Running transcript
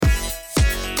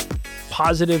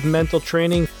positive mental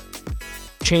training,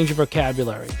 change your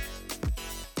vocabulary.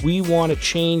 We want to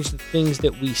change the things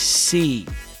that we see.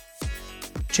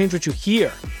 Change what you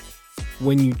hear.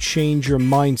 When you change your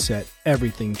mindset,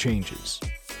 everything changes.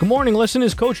 Good morning,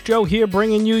 listeners. Coach Joe here,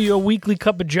 bringing you your weekly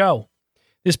cup of Joe.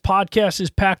 This podcast is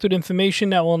packed with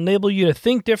information that will enable you to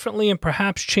think differently and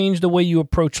perhaps change the way you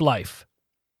approach life.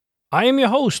 I am your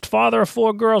host, father of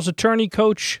 4 girls, attorney,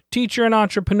 coach, teacher, and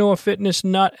entrepreneur, fitness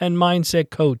nut, and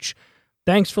mindset coach.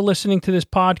 Thanks for listening to this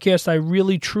podcast. I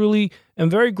really, truly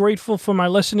am very grateful for my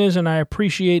listeners, and I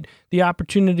appreciate the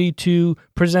opportunity to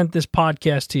present this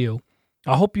podcast to you.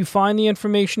 I hope you find the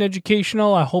information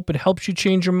educational. I hope it helps you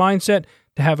change your mindset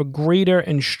to have a greater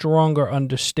and stronger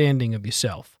understanding of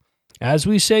yourself. As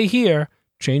we say here,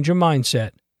 change your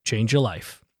mindset, change your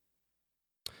life.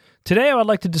 Today, I would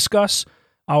like to discuss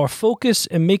our focus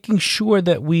and making sure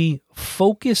that we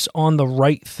focus on the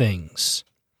right things.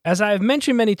 As I have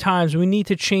mentioned many times, we need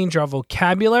to change our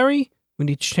vocabulary, we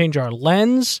need to change our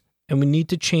lens, and we need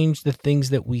to change the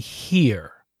things that we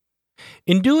hear.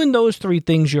 In doing those 3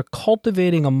 things, you're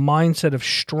cultivating a mindset of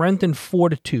strength and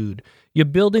fortitude. You're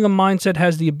building a mindset that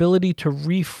has the ability to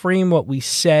reframe what we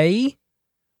say,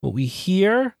 what we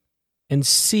hear, and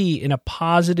see in a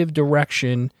positive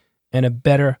direction and a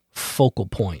better focal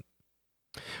point.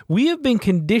 We have been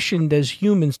conditioned as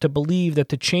humans to believe that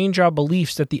to change our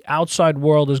beliefs that the outside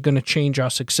world is going to change our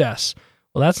success.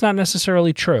 Well, that's not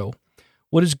necessarily true.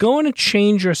 What is going to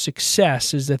change your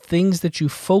success is the things that you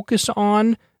focus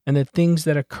on and the things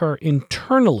that occur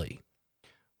internally,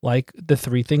 like the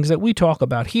 3 things that we talk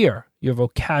about here: your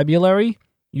vocabulary,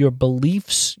 your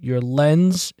beliefs, your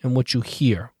lens, and what you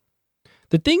hear.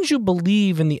 The things you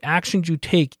believe and the actions you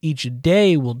take each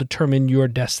day will determine your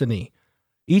destiny.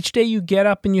 Each day you get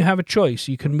up and you have a choice.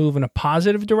 You can move in a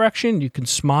positive direction. You can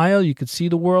smile. You can see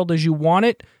the world as you want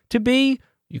it to be.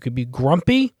 You could be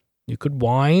grumpy. You could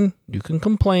whine. You can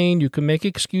complain. You can make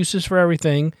excuses for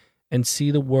everything and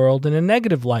see the world in a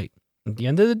negative light. At the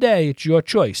end of the day, it's your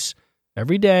choice.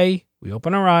 Every day we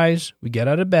open our eyes, we get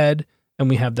out of bed, and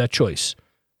we have that choice.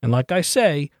 And like I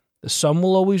say, the sun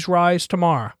will always rise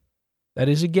tomorrow. That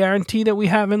is a guarantee that we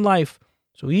have in life.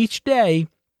 So each day,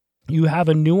 you have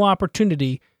a new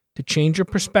opportunity to change your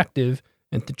perspective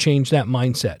and to change that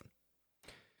mindset.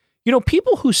 You know,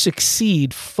 people who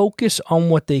succeed focus on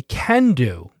what they can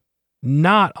do,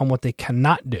 not on what they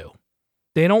cannot do.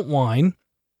 They don't whine.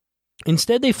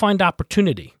 Instead, they find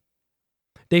opportunity.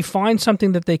 They find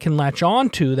something that they can latch on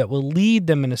to that will lead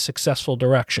them in a successful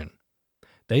direction.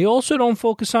 They also don't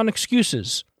focus on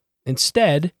excuses.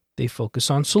 Instead, they focus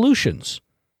on solutions.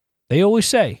 They always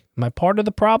say, am I part of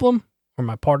the problem or am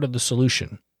I part of the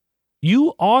solution?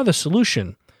 You are the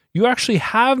solution. You actually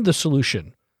have the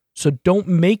solution. So don't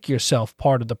make yourself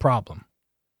part of the problem.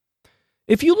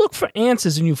 If you look for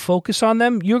answers and you focus on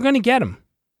them, you're going to get them.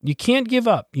 You can't give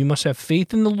up. You must have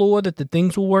faith in the Lord that the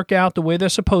things will work out the way they're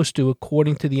supposed to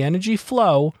according to the energy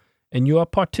flow and your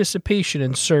participation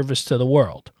in service to the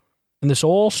world. And this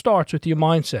all starts with your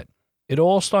mindset. It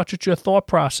all starts with your thought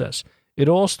process. It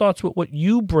all starts with what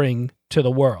you bring to the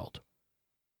world.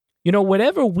 You know,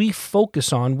 whatever we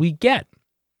focus on, we get.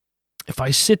 If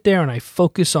I sit there and I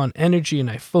focus on energy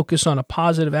and I focus on a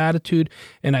positive attitude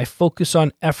and I focus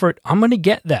on effort, I'm going to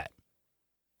get that.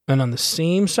 And on the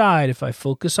same side, if I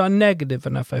focus on negative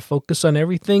and if I focus on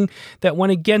everything that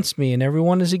went against me and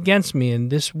everyone is against me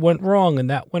and this went wrong and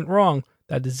that went wrong,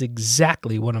 that is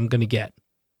exactly what I'm going to get.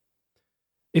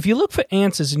 If you look for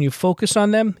answers and you focus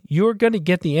on them, you're going to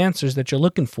get the answers that you're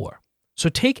looking for. So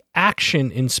take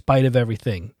action in spite of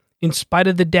everything, in spite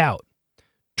of the doubt.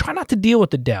 Try not to deal with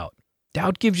the doubt.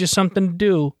 Doubt gives you something to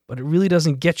do, but it really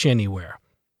doesn't get you anywhere.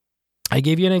 I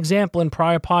gave you an example in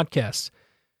prior podcasts.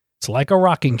 It's like a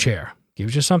rocking chair.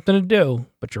 Gives you something to do,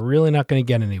 but you're really not going to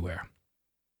get anywhere.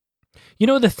 You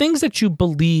know, the things that you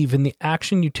believe and the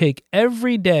action you take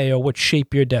every day are what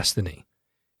shape your destiny.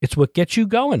 It's what gets you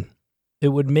going.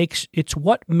 It's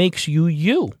what makes you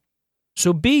you.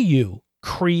 So be you,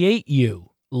 create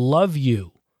you, love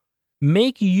you.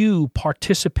 Make you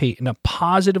participate in a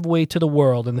positive way to the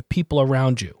world and the people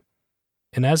around you.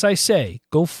 And as I say,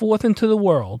 go forth into the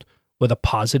world with a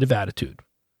positive attitude.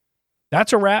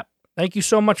 That's a wrap. Thank you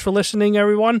so much for listening,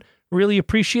 everyone. Really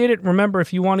appreciate it. Remember,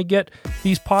 if you want to get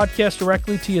these podcasts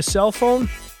directly to your cell phone,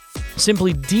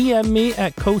 simply DM me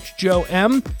at Coach Joe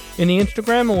M in the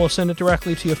Instagram and we'll send it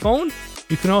directly to your phone.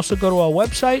 You can also go to our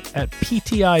website at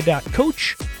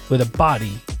pti.coach where the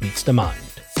body meets the mind.